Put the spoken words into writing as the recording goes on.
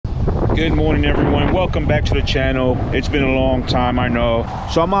Good morning, everyone. Welcome back to the channel. It's been a long time, I know.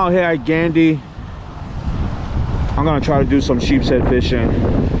 So I'm out here at Gandy. I'm gonna try to do some sheepshead fishing.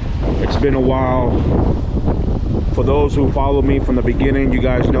 It's been a while. For those who follow me from the beginning, you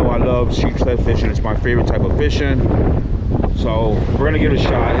guys know I love sheepshead fishing. It's my favorite type of fishing. So we're gonna give it a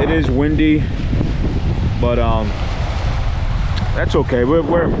shot. It is windy, but that's okay.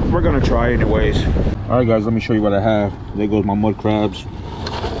 We're gonna try anyways. All right, guys, let me show you what I have. There goes my mud crabs.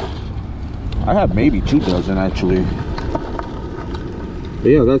 I have maybe 2 dozen actually. But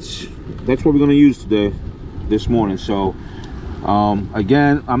yeah, that's what we're gonna use today, this morning. So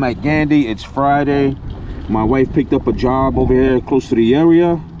again, I'm at Gandy. It's Friday. My wife picked up a job over here close to the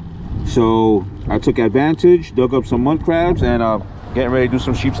area, so I took advantage, dug up some mud crabs, and getting ready to do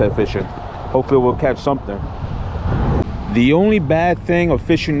some sheepshead fishing. Hopefully we'll catch something. The only bad thing of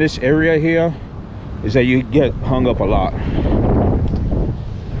fishing this area here is that you get hung up a lot.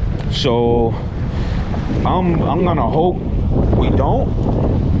 So I'm gonna hope we don't,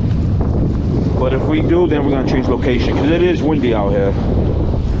 but if we do, then we're gonna change location because it is windy out here.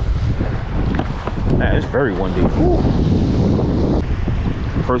 Man, it's very windy. Ooh.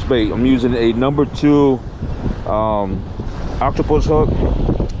 First bait, I'm using a number 2 octopus hook,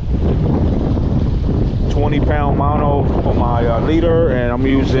 20-pound mono on my leader, and I'm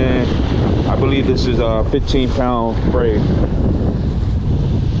using, I believe this is a 15-pound braid.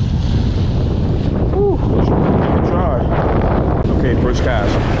 Let's give it a try. Okay, first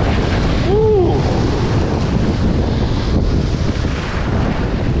cast. Woo.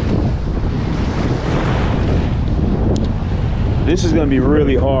 This is going to be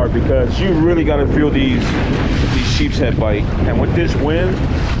really hard because you really got to feel these sheepshead bite, and with this wind,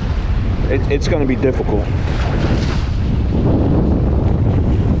 it's going to be difficult.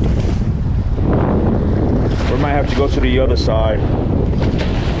 We might have to go to the other side.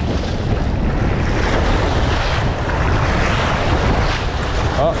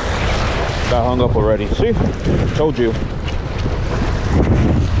 Oh, got hung up already. See? Told you.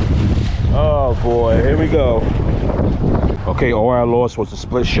 Oh boy, here we go. Okay, all I lost was a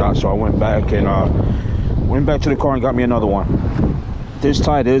split shot, so I went back and went back to the car and got me another one. This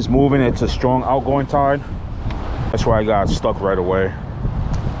tide is moving. It's a strong outgoing tide. That's why I got stuck right away.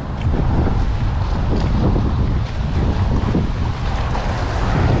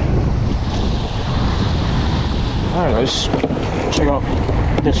 All right, let's check out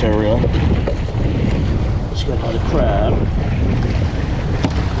this area. Let's get another crab.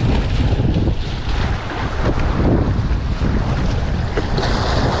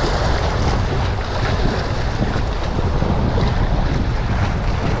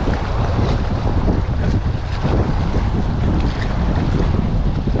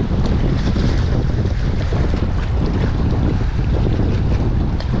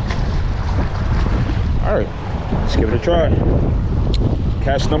 All right, let's give it a try.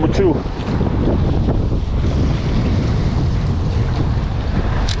 Cast number 2.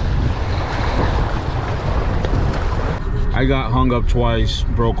 I got hung up twice,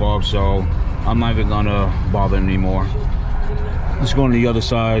 broke off, so I'm not even gonna bother anymore. Let's go on the other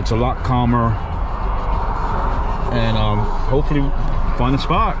side. It's a lot calmer, and hopefully find a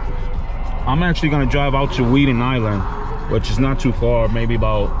spot. I'm actually gonna drive out to Weedon Island, which is not too far, maybe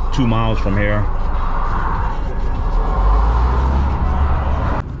about 2 miles from here.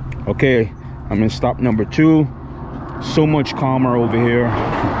 Okay, I'm in stop number 2. So much calmer over here.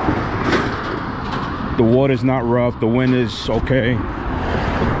 The water's not rough, the wind is okay.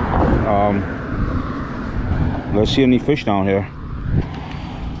 Let's see any fish down here.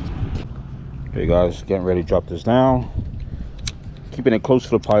 Okay guys, getting ready to drop this down. Keeping it close to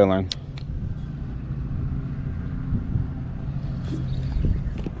the piling.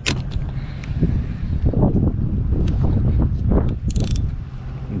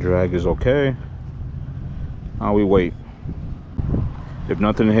 Drag is okay. Now we wait. If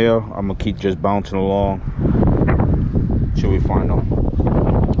nothing here, I'm gonna keep just bouncing along till we find them.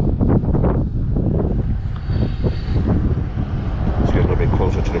 Let's get a little bit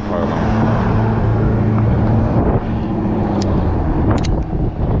closer to the pylon.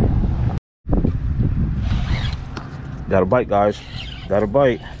 Got a bite, guys. Got a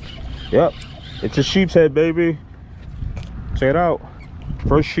bite. Yep, it's a sheepshead, baby. Check it out.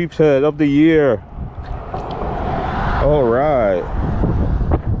 First sheepshead of the year. All right.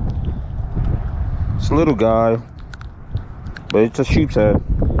 It's a little guy, but it's a sheepshead.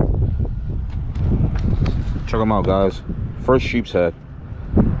 Check them out, guys. First sheepshead.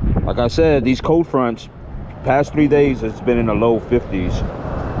 Like I said, these cold fronts, past 3 days, it's been in the low 50s.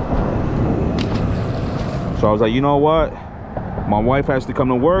 So I was like, you know what? My wife has to come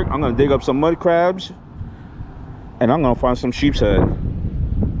to work. I'm gonna dig up some mud crabs and I'm gonna find some sheepshead.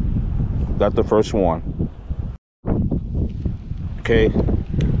 Got the first one. Okay,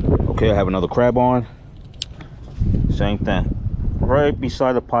 I have another crab on. Same thing. Right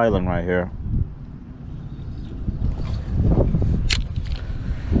beside the piling right here.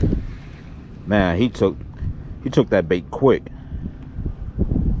 Man, he took that bait quick.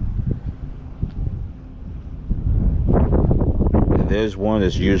 And there's one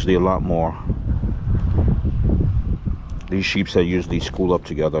that's usually a lot more. These sheepshead usually school up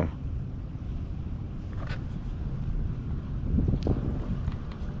together.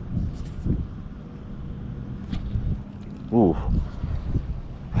 Ooh,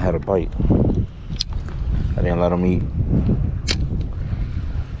 I had a bite. I didn't let him eat.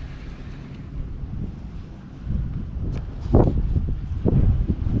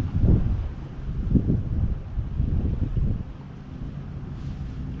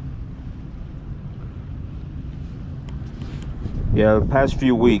 Yeah, the past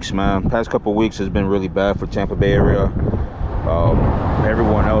few weeks, man, past couple weeks has been really bad for Tampa Bay area.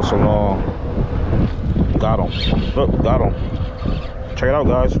 Everyone else along got him. Look, got him. Check it out,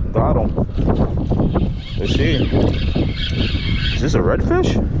 guys. Got him. Let's see. Is this a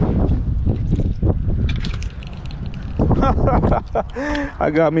redfish?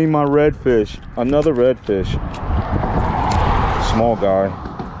 I got me my redfish. Another redfish. Small guy.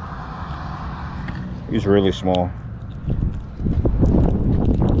 He's really small.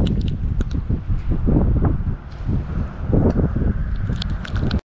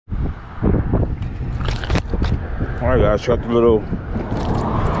 All right, guys, check the little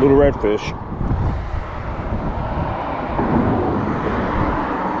redfish.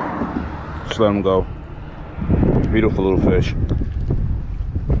 Just let him go. Beautiful little fish.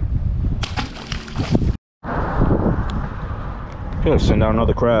 Okay, send out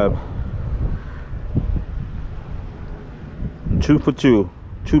another crab. 2 for 2.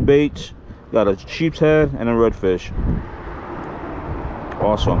 2 baits. Got a sheepshead and a redfish.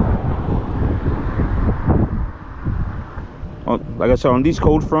 Awesome. Like I said, on these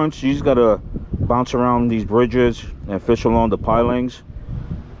cold fronts, you just gotta bounce around these bridges and fish along the pilings.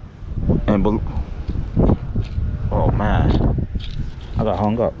 And oh man, I got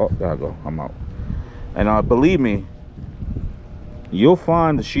hung up. Oh, there I go. I'm out. And believe me, you'll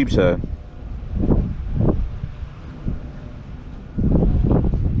find the sheepshead.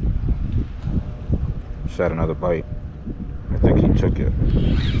 Just had another bite. I think he took it.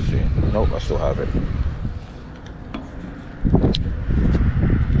 Let's see. Nope, I still have it.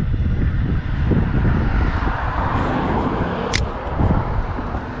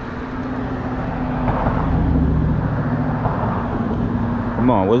 Come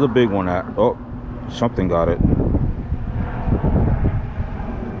on, where's the big one at? Oh, something got it.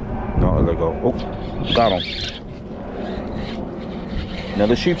 No, there they go. Oh, got him.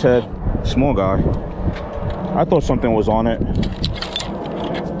 Another sheepshead. Small guy. I thought something was on it.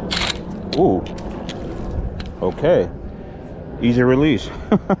 Ooh. Okay. Easy release.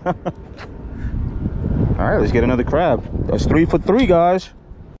 Alright, let's get another crab. That's 3 for 3, guys.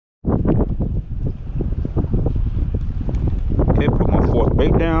 Okay, put my 4th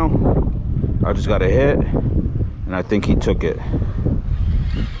bait down. I just got a hit. And I think he took it.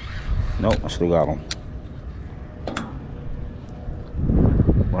 Nope, I still got him.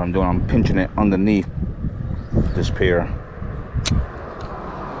 What I'm doing, I'm pinching it underneath this pier.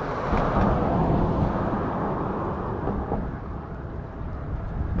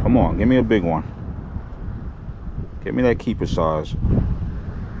 Come on, give me a big one. Give me that keeper size.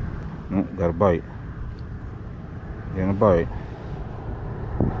 Oh, got a bite. Getting a bite.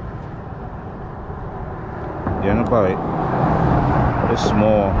 Getting a bite. It's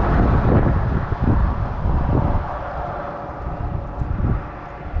small.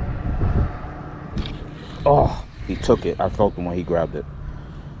 Oh, he took it. I felt him when he grabbed it.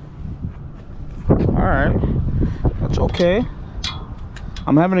 Alright. That's okay.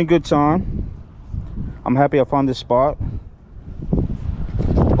 I'm having a good time. I'm happy I found this spot.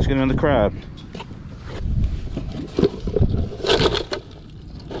 Let's get another crab.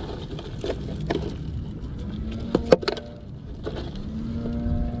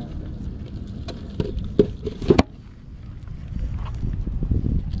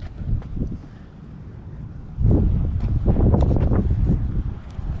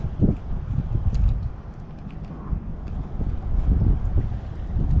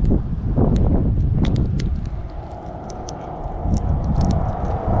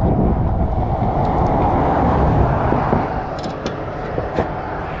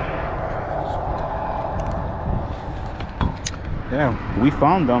 we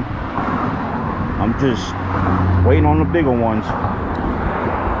found them. I'm just waiting on the bigger ones.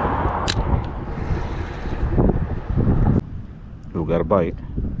 Ooh, got a bite.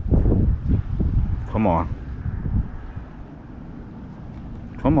 Come on.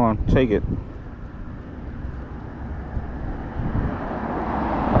 Come on, take it.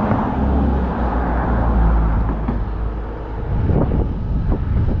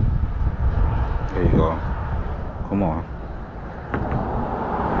 There you go. Come on.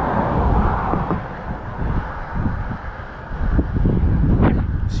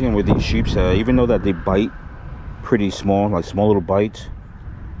 Seeing with these sheepshead, even though that they bite pretty small, like small little bites,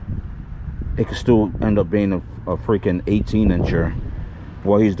 it could still end up being a freaking 18-incher.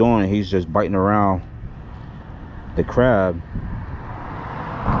 What he's doing, he's just biting around the crab,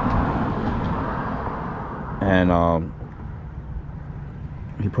 and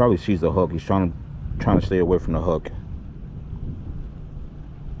he probably sees the hook. He's trying to stay away from the hook.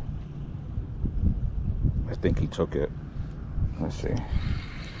 I think he took it. Let's see.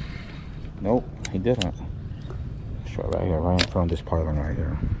 Nope, he didn't. Let's try right here, right in front of this pylon right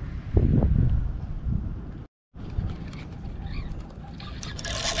here.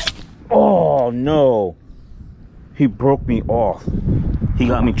 Oh no, he broke me off. He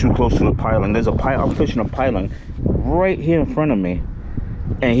got me too close to the piling. There's a pile, I'm fishing a piling right here in front of me,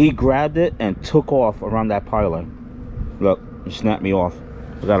 and he grabbed it and took off around that piling. Look, he snapped me off.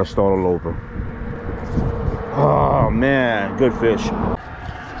 I gotta start all over. Oh man, good fish.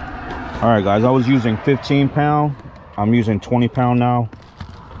 All right guys, I was using 15-pound. I'm using 20-pound now.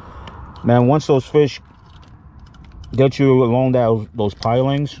 Man, once those fish get you along those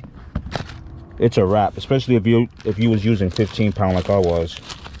pilings, it's a wrap, especially if you was using 15-pound like I was.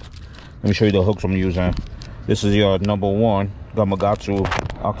 Let me show you the hooks I'm using. This is your #1 Gamakatsu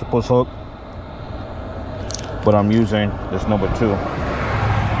octopus hook, but I'm using this #2.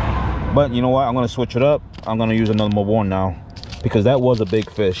 But you know what, I'm gonna switch it up. I'm gonna use another #1 now, because that was a big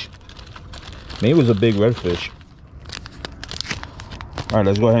fish. Maybe it was a big redfish. All right,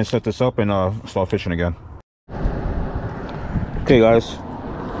 let's go ahead and set this up and start fishing again. Okay guys,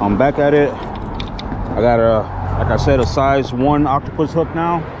 I'm back at it. I got like I said, a size 1 octopus hook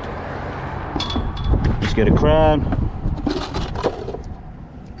now. Let's get a crab.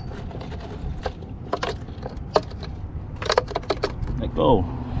 Let go.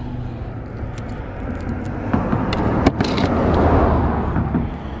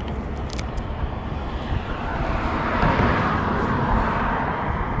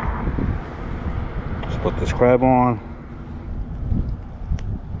 Let's put this crab on.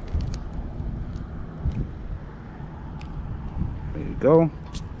 Go.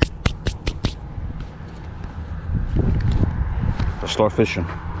 Let's start fishing.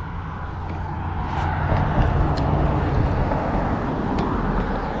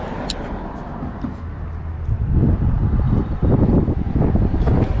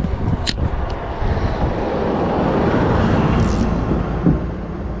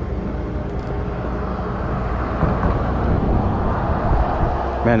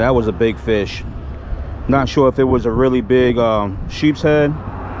 Man, that was a big fish. Not sure if it was a really big sheepshead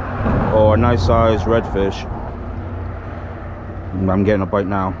or a nice sized redfish. I'm getting a bite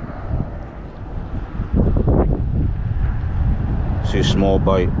now. See a small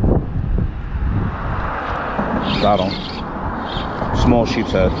bite. Got him. Small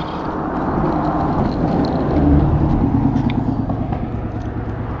sheepshead.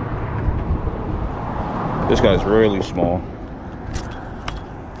 This guy's really small.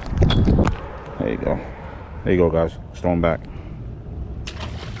 There you go. There you go, guys. Just throw him back.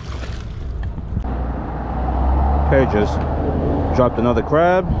 Okay, just dropped another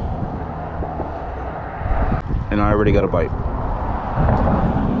crab, and I already got a bite.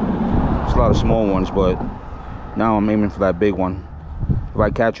 It's a lot of small ones, but now I'm aiming for that big one. If I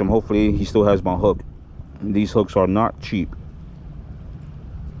catch him, hopefully he still has my hook. These hooks are not cheap.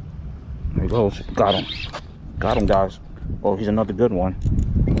 There he goes. Got him. Got him, guys. Oh, he's another good one.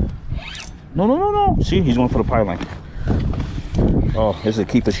 No, no, no, no. See, he's going for the piling. Oh, this is a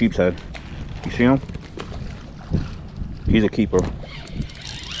keeper sheepshead. You see him? He's a keeper.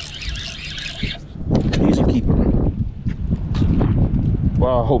 He's a keeper.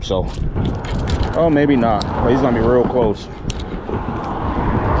 Well, I hope so. Oh, maybe not. But he's going to be real close.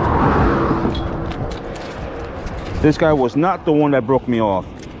 This guy was not the one that broke me off.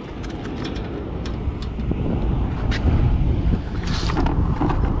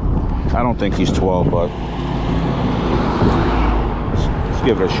 I don't think he's 12, but let's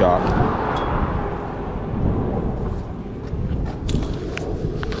give it a shot.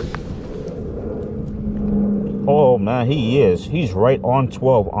 Oh man, he is. He's right on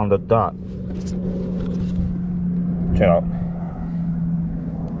 12 on the dot. Check out.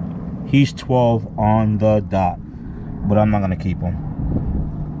 He's 12 on the dot. But I'm not gonna keep him.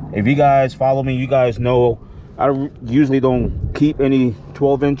 If you guys follow me, you guys know I usually don't keep any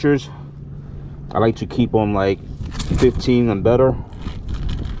 12 inchers. I like to keep them like 15 and better.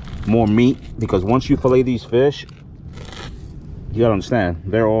 More meat, because once you fillet these fish, you gotta understand,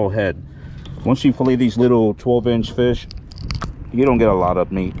 they're all head. Once you fillet these little 12-inch fish, you don't get a lot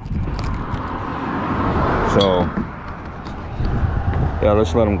of meat. So yeah,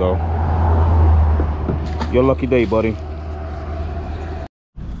 let's let them go. Your lucky day, buddy.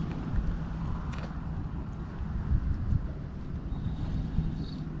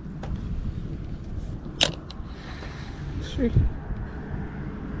 See.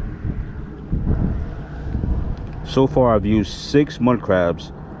 So far I've used 6 mud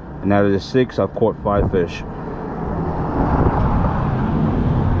crabs, and out of the 6 I've caught 5 fish.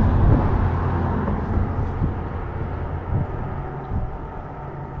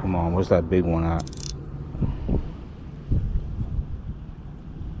 Come on, where's that big one at?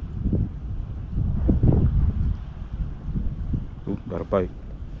 Ooh, got a bite.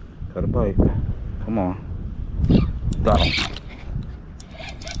 Got a bite. Come on. Got him.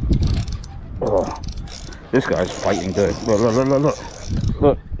 Oh. This guy's fighting good.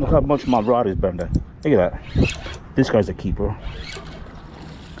 Look how much my rod is bending. Look at that. This guy's a keeper.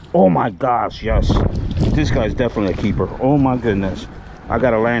 Oh my gosh, yes. This guy's definitely a keeper. Oh my goodness. I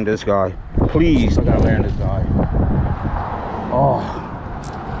gotta land this guy. Please, I gotta land this guy. Oh.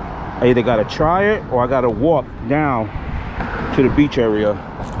 I either gotta try it or I gotta walk down to the beach area.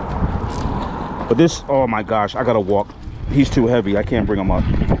 But this, oh my gosh, I gotta walk. He's too heavy. I can't bring him up.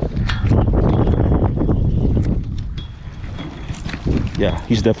 Yeah,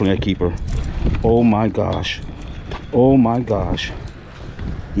 he's definitely a keeper. Oh my gosh. Oh my gosh.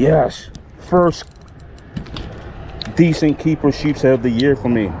 Yes. First decent keeper sheepshead of the year for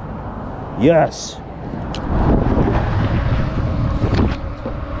me. Yes.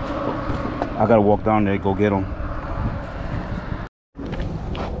 I gotta walk down there, go get him.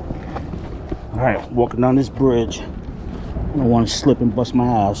 All right, walking down this bridge. I don't want to slip and bust my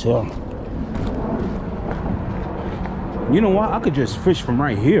ass here. You know what? I could just fish from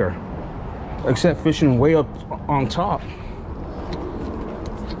right here, except fishing way up on top.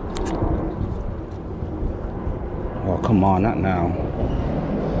 Oh, come on, not now.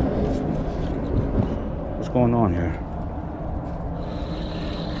 What's going on here?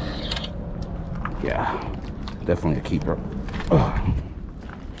 Yeah, definitely a keeper. Ugh.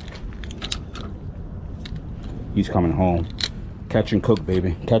 He's coming home. Catch and cook,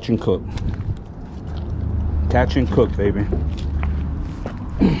 baby. Catch and cook. Catch and cook, baby.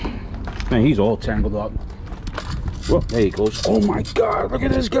 Man, he's all tangled up. Well, there he goes. Oh my God, look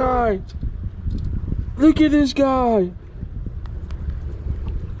at this guy. Look at this guy.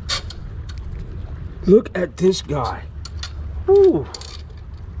 Look at this guy. Woo.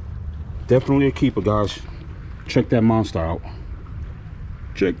 Definitely a keeper, guys. Check that monster out.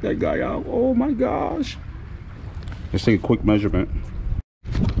 Check that guy out. Oh my gosh. Let's take a quick measurement.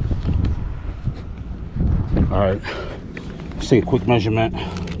 All right, let's take a quick measurement.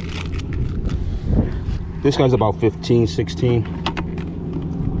 This guy's about 15, 16.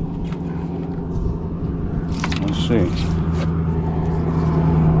 Let's see.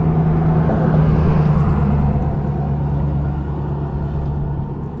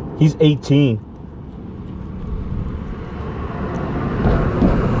 He's 18.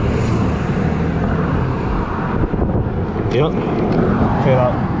 Yep. Check it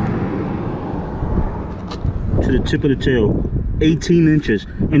out. To the tip of the tail. 18 inches.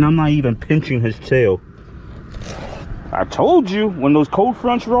 And I'm not even pinching his tail. I told you, when those cold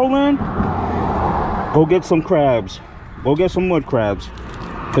fronts roll in, go get some crabs. Go get some mud crabs.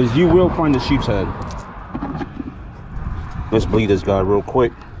 Because you will find the sheep's head. Let's bleed this guy real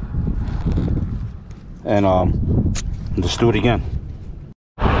quick. And just do it again.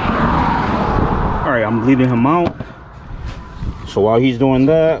 Alright, I'm bleeding him out. So while he's doing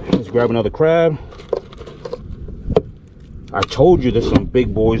that, let's grab another crab. I told you there's some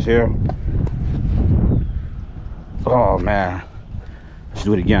big boys here. Oh man. Let's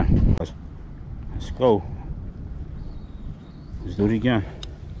do it again. Let's go. Let's do it again.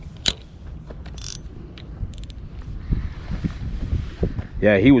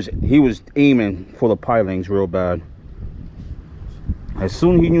 Yeah, he was aiming for the pilings real bad. As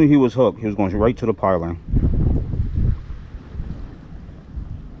soon as he knew he was hooked, he was going right to the piling.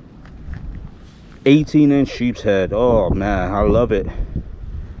 18-inch sheep's head. Oh man, I love it.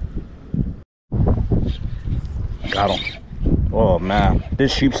 Got him. Oh man,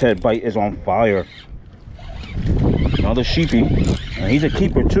 this sheepshead bite is on fire. Another sheepy. And he's a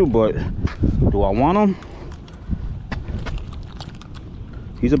keeper too, but do I want him?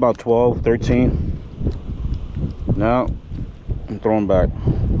 He's about 12, 13. No, I'm throwing back.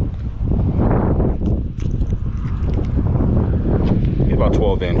 He's about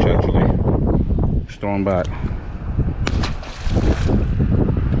 12 inch actually. Just throwing back.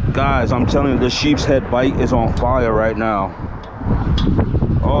 Guys, I'm telling you, the sheepshead bite is on fire right now.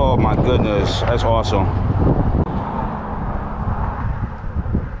 Oh my goodness, that's awesome.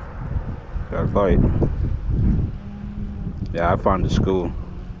 Got a bite. Yeah, I found the school.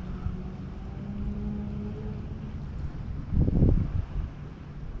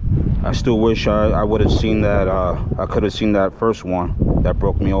 I still wish I would have seen that. I could have seen that first one that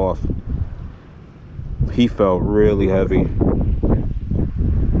broke me off. He felt really heavy.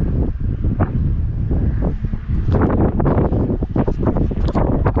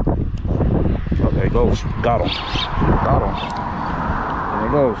 Oh, there he goes. Got him. Got him. There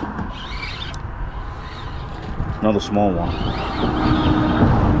he goes. Another small one.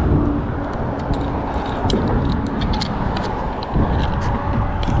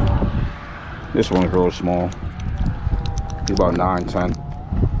 This one's real small. He's about 9, 10.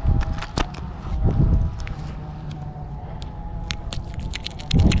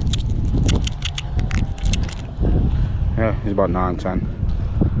 Yeah, he's about 9, 10.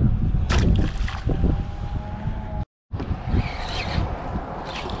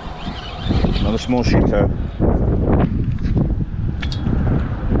 Another small sheepshead.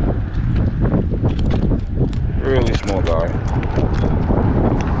 Really small guy.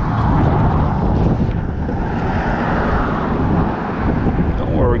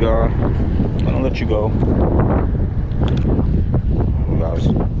 Don't worry, guy. I'm gonna let you go. Oh, guys.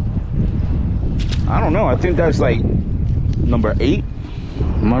 I don't know. I think that's like number 8.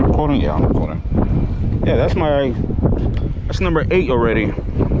 Am I recording? Yeah, I'm recording. Yeah, that's number 8 already.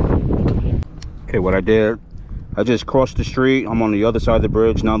 Okay, what I did, I just crossed the street. I'm on the other side of the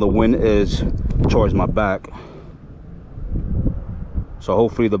bridge. Now the wind is towards my back. So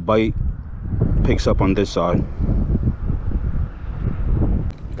hopefully the bite picks up on this side.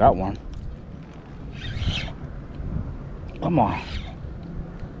 Got one. Come on.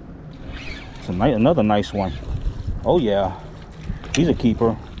 It's another nice one. Oh yeah. He's a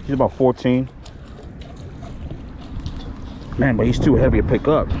keeper. He's about 14. Man, but he's too heavy to pick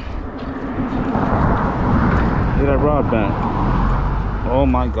up. Look at that rod bend. Oh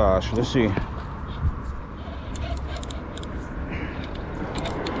my gosh. Let's see.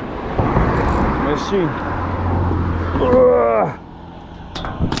 Let's see.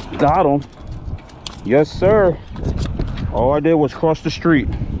 Got him. Yes, sir. All I did was cross the street.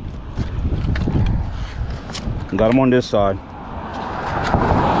 Got him on this side.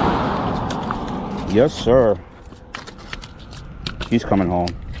 Yes, sir. He's coming home.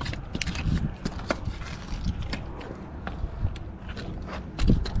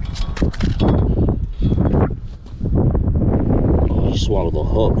 Oh, he swallowed the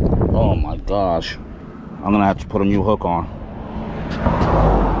hook. Oh my gosh. I'm gonna have to put a new hook on.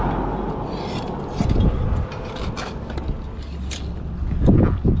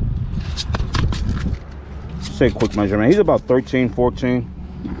 Say quick measurement. He's about 13, 14.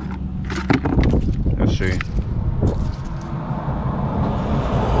 Let's see.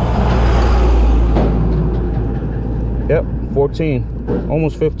 Yep, 14.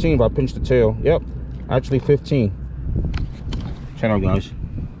 Almost 15 if I pinch the tail. Yep, actually 15. Check out, guys.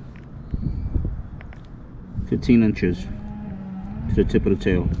 15 inches to the tip of the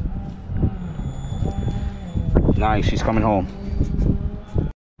tail. Nice, she's coming home.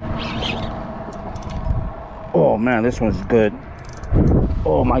 Oh man, this one's good.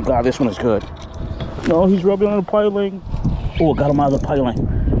 Oh my god, this one is good. No, he's rubbing on the piling. Oh, I got him out of the piling.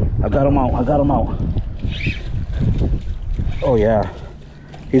 I got him out. I got him out. Oh yeah.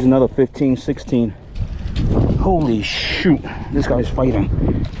 He's another 15, 16. Holy shoot. This guy's fighting.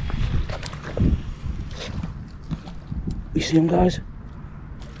 You see him, guys?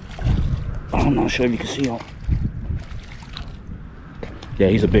 Oh, I'm not sure if you can see him. Yeah,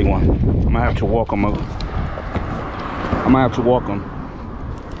 he's a big one. I'm gonna have to walk him. I might have to walk him.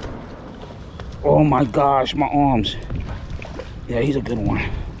 Oh my gosh, my arms. Yeah, he's a good one.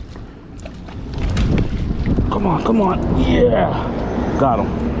 Come on, come on. Yeah. Got him.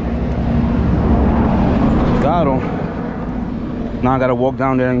 Got him. Now I gotta walk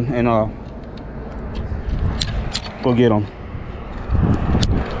down there and go get him.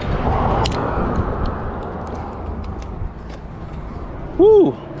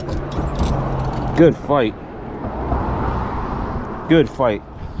 Woo. Good fight. Good fight.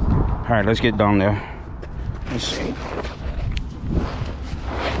 All right, let's get down there. Let's see.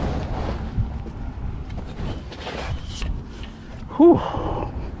 Whew.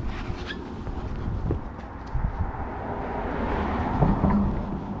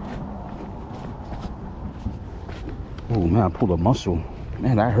 Oh man, I pulled a muscle.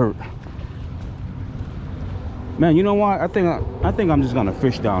 Man, that hurt. Man, you know what? I think I'm just gonna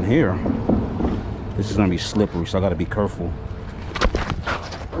fish down here. This is gonna be slippery, so I gotta be careful.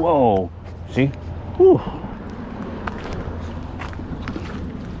 Whoa, see? Whew.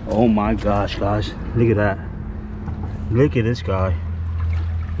 Oh my gosh, guys, look at that. Look at this guy.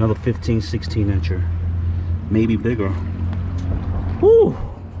 Another 15, 16 incher, maybe bigger. Whew.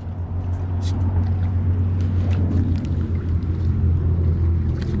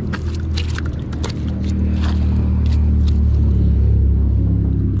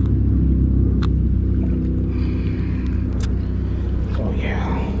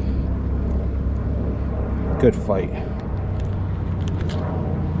 Good fight.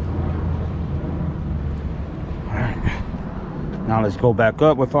 All right, now let's go back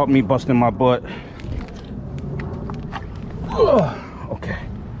up without me busting my butt. Okay,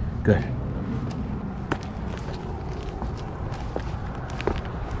 good.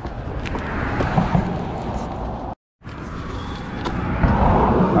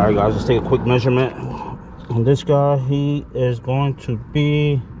 All right, guys, let's take a quick measurement on this guy. He is going to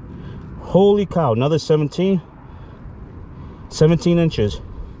be, holy cow, another 17 inches.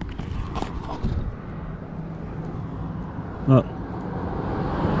 Look,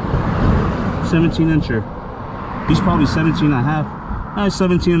 17 incher. He's probably 17 and a half.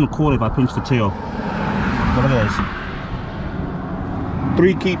 17 and a quarter if I pinch the tail. But look at this.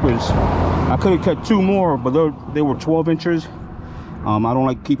 3 keepers. I could have kept 2 more, but they were 12 inches. I don't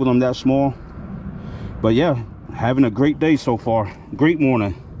like keeping them that small. But yeah, having a great day so far. Great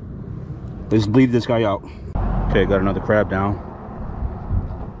morning. Let's bleed this guy out. Okay, got another crab down.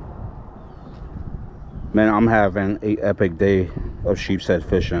 Man, I'm having an epic day of sheepshead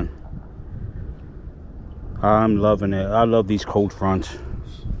fishing. I'm loving it. I love these cold fronts.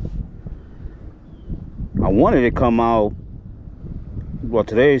 I wanted to come out, well,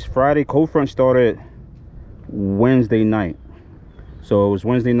 today's Friday. Cold front started Wednesday night. So it was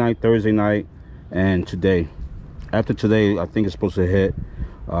Wednesday night, Thursday night, and today. After today, I think it's supposed to hit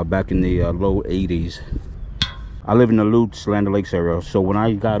back in the low 80s. I live in the Lutz, Land Lakes area. So when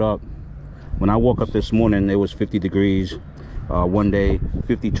I got up, when I woke up this morning, it was 50 degrees one day,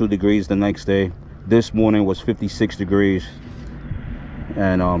 52 degrees the next day. This morning was 56 degrees.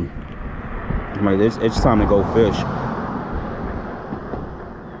 And I'm like, it's time to go fish.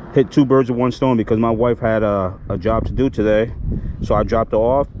 Hit 2 birds with 1 stone because my wife had a job to do today. So I dropped her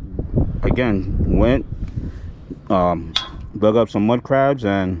off. Again, went, dug up some mud crabs,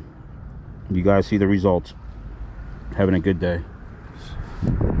 and you guys see the results. Having a good day.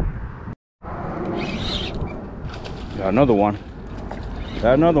 Got another one.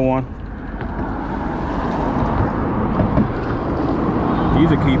 Got another one.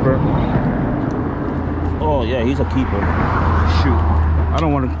 He's a keeper. Oh yeah, he's a keeper. Shoot, I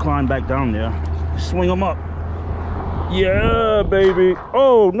don't want to climb back down there. Swing him up. Yeah, baby.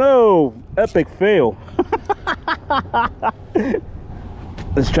 Oh no, epic fail.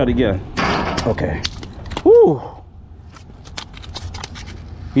 Let's try it again. Okay. Woo.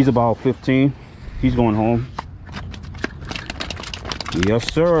 He's about 15. He's going home.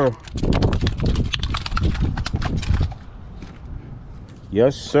 Yes, sir.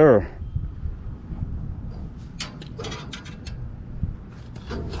 Yes, sir.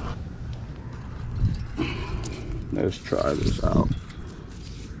 Let's try this out.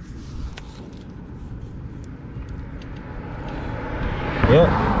 Yep.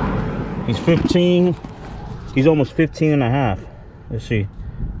 He's 15. He's almost 15 and a half. Let's see.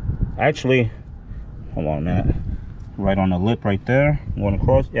 Actually, hold on a minute. Right on the lip right there. Going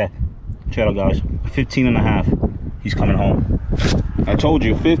across. Yeah. Check it out, guys. 15 and a half. He's coming home. I told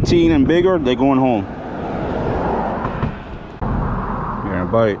you, 15 and bigger, they're going home. You're in a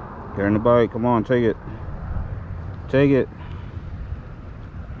bite. You're in a bite. Come on, take it. Take it.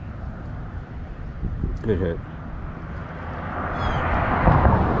 Good hit.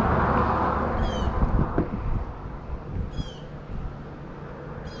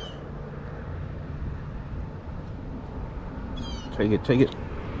 Take it, take it.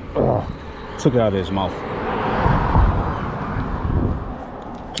 Oh, took it out of his mouth.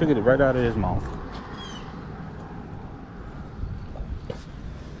 Took it right out of his mouth.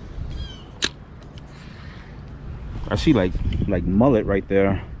 I see like mullet right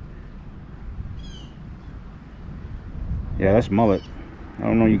there. Yeah, that's mullet. I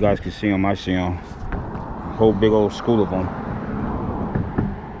don't know if you guys can see them. I see them. A whole big old school of them.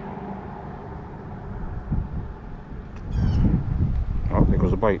 Oh, there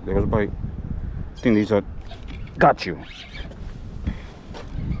goes a bite. There goes a bite. I think these are... Got you.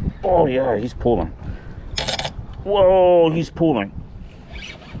 Oh, yeah, he's pulling. Whoa, he's pulling.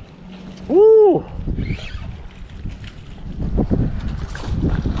 Woo!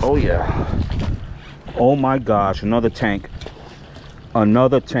 Oh, yeah. Oh, my gosh. Another tank.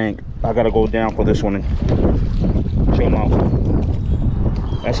 Another tank. I gotta go down for this one and chill him out.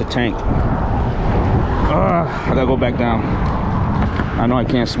 That's a tank. I gotta go back down. I know I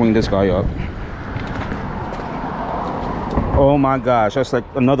can't swing this guy up. Oh my gosh, that's like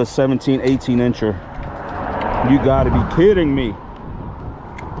another 17, 18 incher. You gotta be kidding me.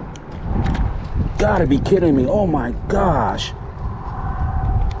 Gotta be kidding me. Oh my gosh.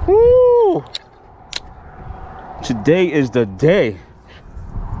 Woo! Today is the day.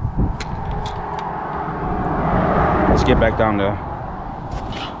 Let's get back down there.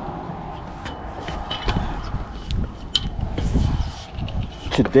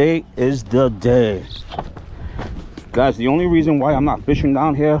 Today is the day. Guys, the only reason why I'm not fishing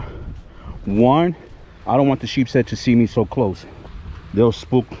down here, one, I don't want the sheepshead to see me so close. They'll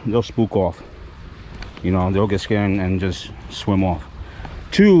spook off. You know, they'll get scared and just swim off.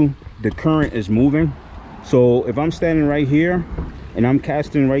 Two, the current is moving. So if I'm standing right here and I'm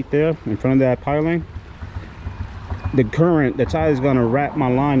casting right there in front of that piling, the current, the tide is gonna wrap my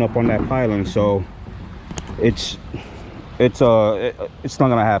line up on that piling. So it's not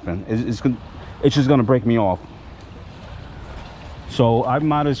gonna happen. It's just gonna break me off. So I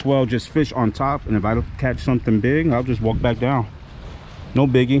might as well just fish on top, and if I don't catch something big, I'll just walk back down. No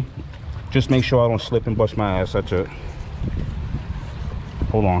biggie. Just make sure I don't slip and bust my ass. That's it.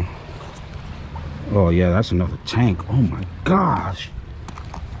 Hold on. Oh yeah, that's another tank. Oh my gosh.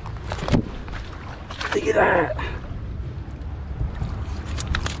 Look at that.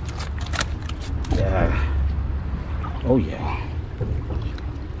 Yeah. Oh yeah.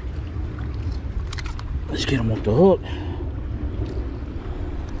 Let's get him off the hook.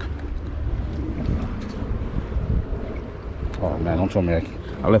 Oh man, don't tell me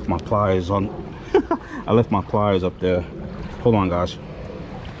I left my pliers on. I left my pliers up there. Hold on, guys.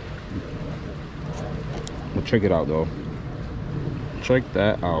 We'll check it out though. Check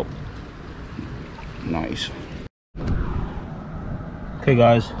that out. Nice. Okay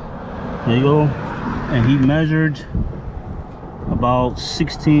guys, there you go. And he measured about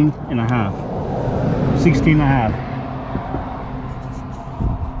 16 and a half. 16 and a half.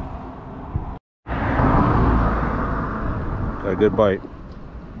 Got a good bite.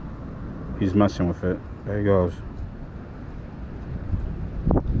 He's messing with it. There he goes.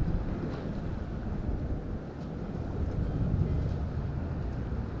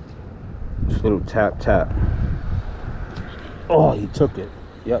 Just a little tap tap. Oh, he took it.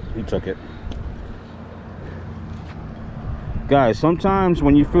 Yep, he took it. Guys, sometimes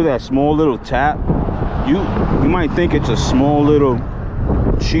when you feel that small little tap, you might think it's a small little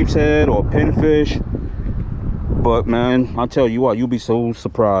sheepshead or pinfish, but man, I'll tell you what, you'll be so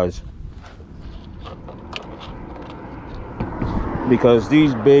surprised. Because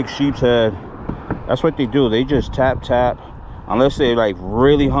these big sheepshead, that's what they do. They just tap tap. Unless they're like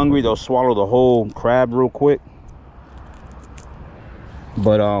really hungry, they'll swallow the whole crab real quick.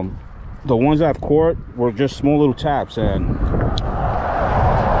 But the ones I've caught were just small little taps and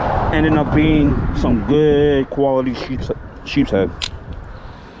ended up being some good quality sheepshead.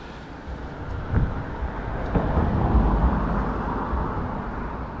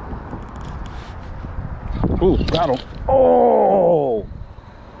 Ooh, got him. Oh!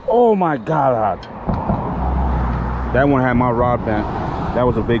 Oh my God. That one had my rod bent. That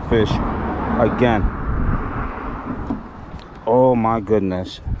was a big fish. Again. Oh my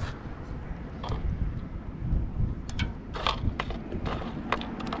goodness.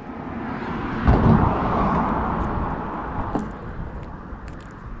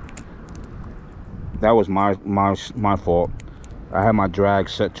 That was my fault. I had my drag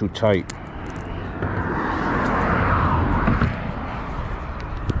set too tight.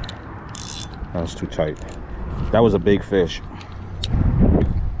 That was too tight. That was a big fish.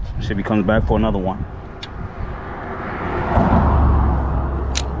 See if he comes back for another one.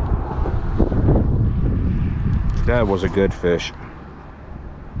 That was a good fish.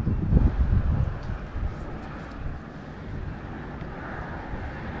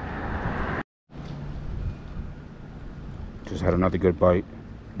 Just had another good bite.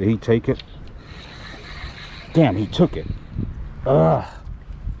 Did he take it? Damn, he took it. Ugh.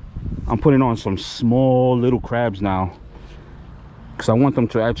 I'm putting on some small little crabs now. because I want them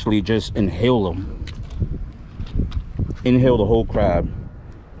to actually just inhale them. Inhale the whole crab,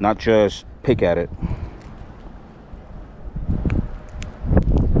 not just pick at it.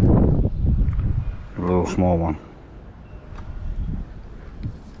 A little small one.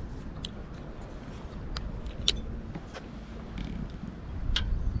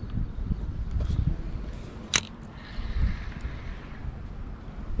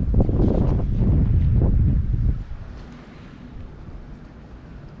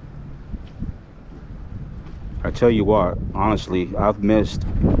 I tell you what, honestly, I missed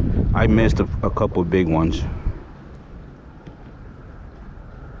a couple big ones. So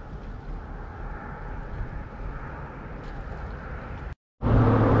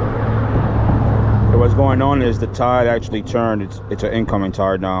what's going on is the tide actually turned. It's an incoming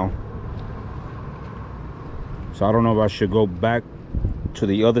tide now. So I don't know if I should go back to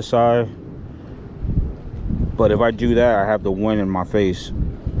the other side. But if I do that, I have the wind in my face.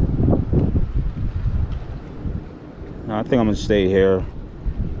 I think I'm gonna stay here.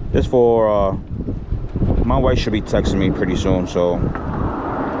 Just for my wife should be texting me pretty soon, so.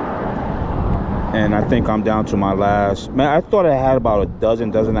 And I think I'm down to my last. Man, I thought I had about a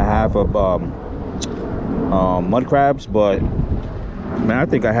dozen and a half of mud crabs, but man, I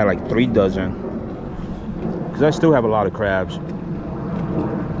think I had like 3 dozen. Cause I still have a lot of crabs.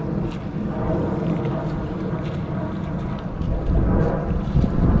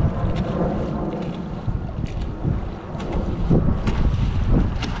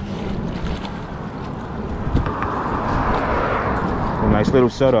 Nice little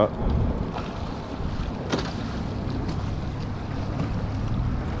setup.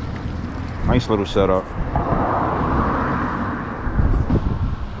 Nice little setup.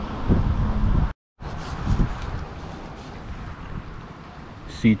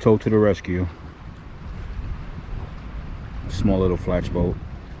 Sea tow to the rescue. Small little flatch boat.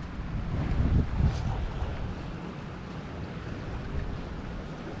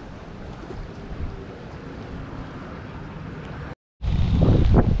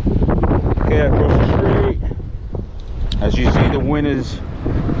 Across the street, as you see, the wind is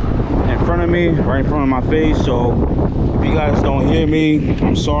in front of me, right in front of my face. So if you guys don't hear me,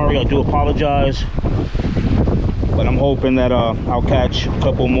 I'm sorry. I do apologize, but I'm hoping that I'll catch a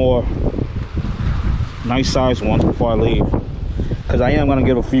couple more nice sized ones before I leave, because I am going to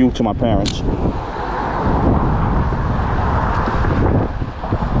give a few to my parents.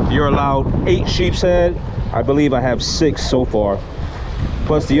 You're allowed 8 sheepshead. I believe I have 6 so far.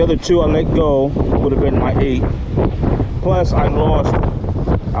 Plus the other 2 I let go would have been my 8. Plus I lost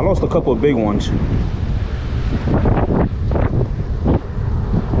a couple of big ones.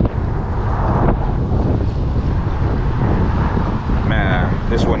 Man,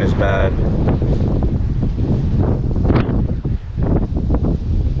 this one is bad.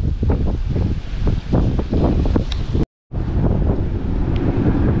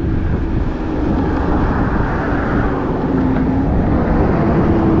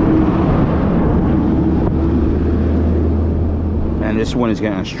 This one is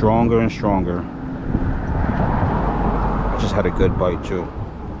getting stronger and stronger. I just had a good bite too.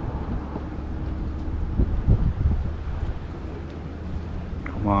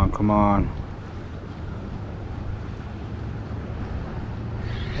 Come on, come on.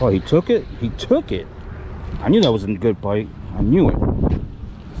 Oh, he took it? He took it. I knew that was a good bite. I knew it.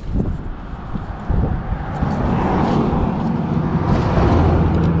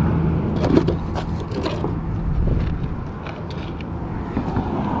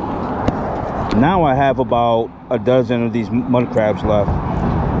 Now I have about a dozen of these mud crabs left.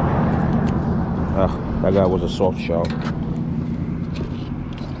 Ugh, that guy was a soft shell.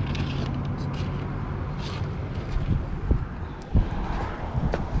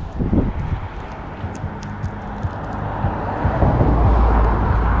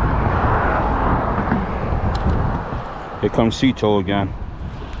 Here comes Cito again.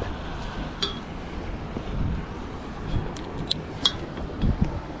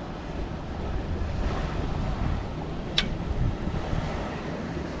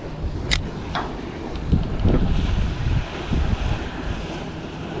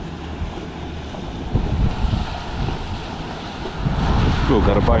 Ooh,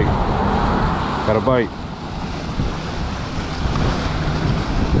 got a bite. Got a bite.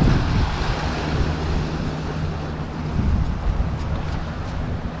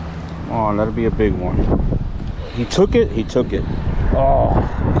 Oh, that'll be a big one. He took it? He took it. Oh,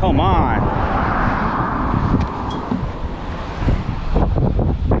 come on.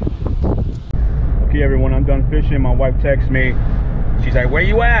 Okay, everyone, I'm done fishing. My wife texts me. She's like, where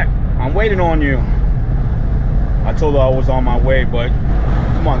you at? I'm waiting on you. I told her I was on my way, but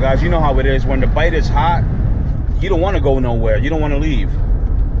come on, guys, you know how it is. When the bite is hot, you don't want to go nowhere. You don't want to leave.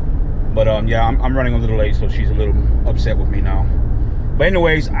 But yeah, I'm running a little late, so she's a little upset with me now. But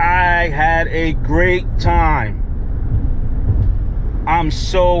anyways, I had a great time. I'm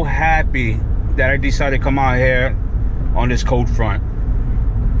so happy that I decided to come out here on this cold front.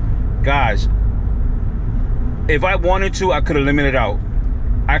 Guys, if I wanted to, I could have limited out.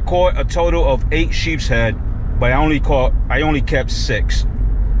 I caught a total of 8 sheepshead, but I only kept 6.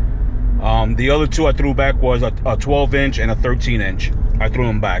 The other 2 I threw back was a 12-inch and a 13-inch. I threw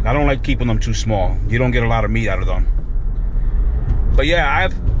them back. I don't like keeping them too small. You don't get a lot of meat out of them. But yeah,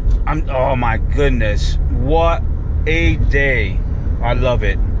 oh my goodness, what a day. I love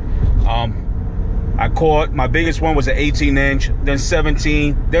it. I caught, my biggest one was an 18-inch, then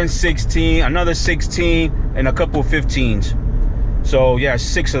 17, then 16, another 16, and a couple of 15s. So yeah,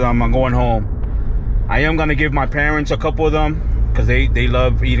 6 of them. I'm going home. I am gonna give my parents a couple of them because they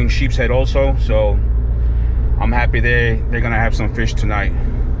love eating sheepshead also. So I'm happy they're gonna have some fish tonight.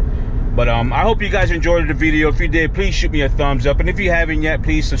 But I hope you guys enjoyed the video. If you did, please shoot me a thumbs up, and if you haven't yet,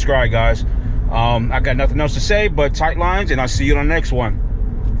 please subscribe, guys. I got nothing else to say but tight lines, and I'll see you on the next one.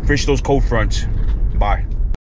 Fish those cold fronts. Bye.